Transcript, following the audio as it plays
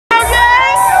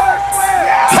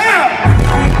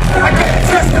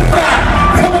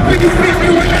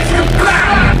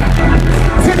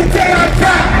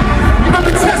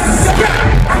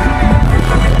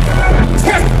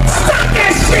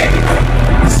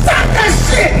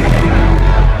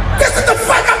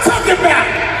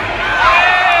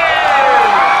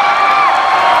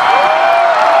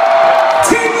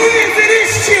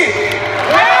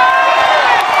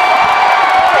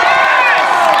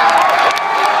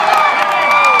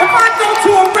to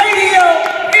a radio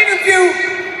interview,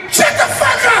 shut the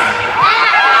fuck up!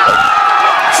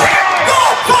 Shut the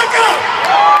fuck up!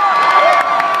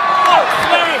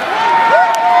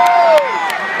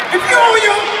 If you're on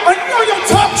your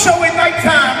talk show at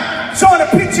nighttime, showing a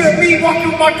picture of me walking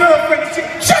with my girlfriend and shit,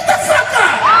 shut the fuck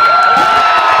up!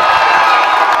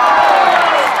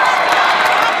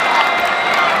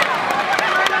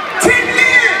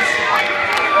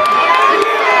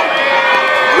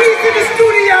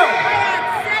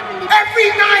 Every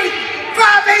night,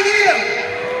 5 a.m.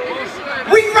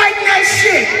 We writing that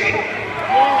shit.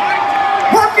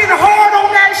 Working hard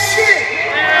on that shit.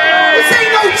 This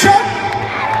ain't no joke.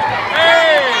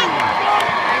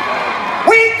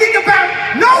 We ain't think about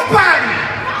nobody.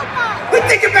 We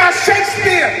think about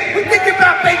Shakespeare. We think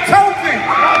about Beethoven.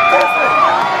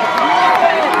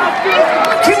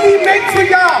 What can we make for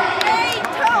y'all?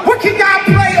 What can y'all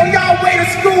play on y'all way to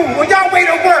school, on y'all way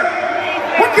to work?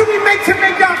 What can we make to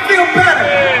make y'all feel better?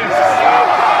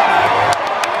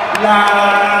 La,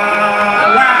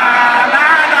 la, la,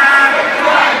 la.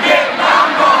 I get my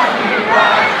money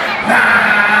right. La,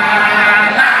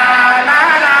 la, la,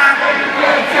 la. You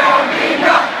can't tell me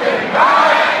nothing,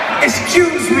 right?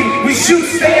 Excuse me, was you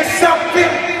saying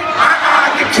something?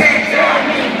 You can't tell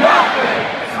me nothing.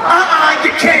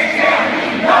 You can't tell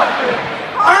me nothing.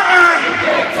 You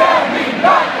can't tell me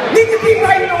nothing. Nigga be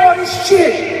writing all this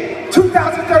shit.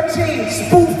 2013,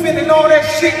 spoofing and all that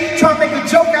shit, trying to make a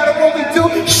joke out of what we do.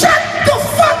 Shut the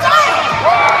fuck up!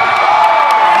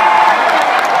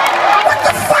 What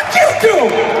the fuck you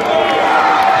do?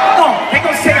 Oh, they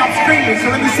gonna say I'm screaming,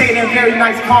 so let me say it in a very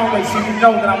nice, calm way so you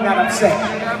know that I'm not upset.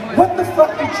 What the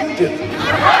fuck did you do?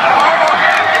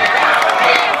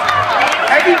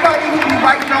 Everybody who be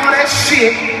writing all that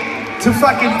shit to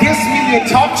fucking diss me and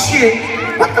talk shit,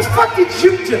 what the fuck did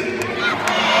you do?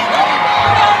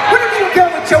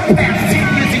 Your past 10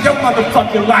 years of your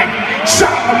motherfucking life.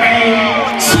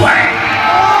 Charlamagne, swag.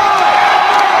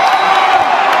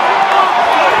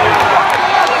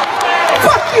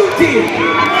 Fuck you did.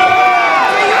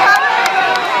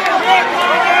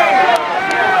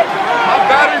 My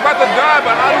battery's about to die,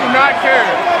 but I do not care.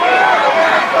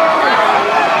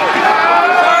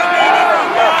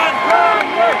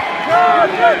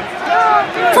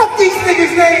 Fuck these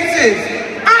niggas' names is.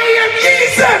 I am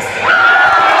Jesus.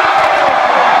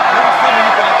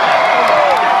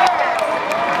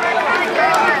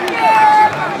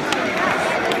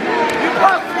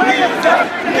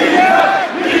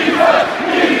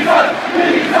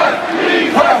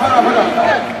 Hold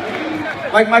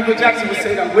on. Like Michael Jackson would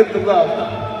say that, with the love.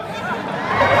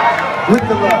 With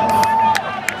the love.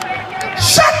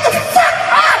 Shut the fuck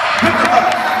up! With the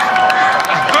love.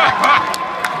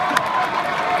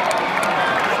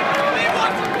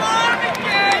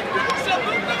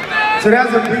 So that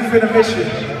was a brief intermission.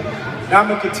 Now I'm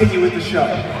going to continue with the show.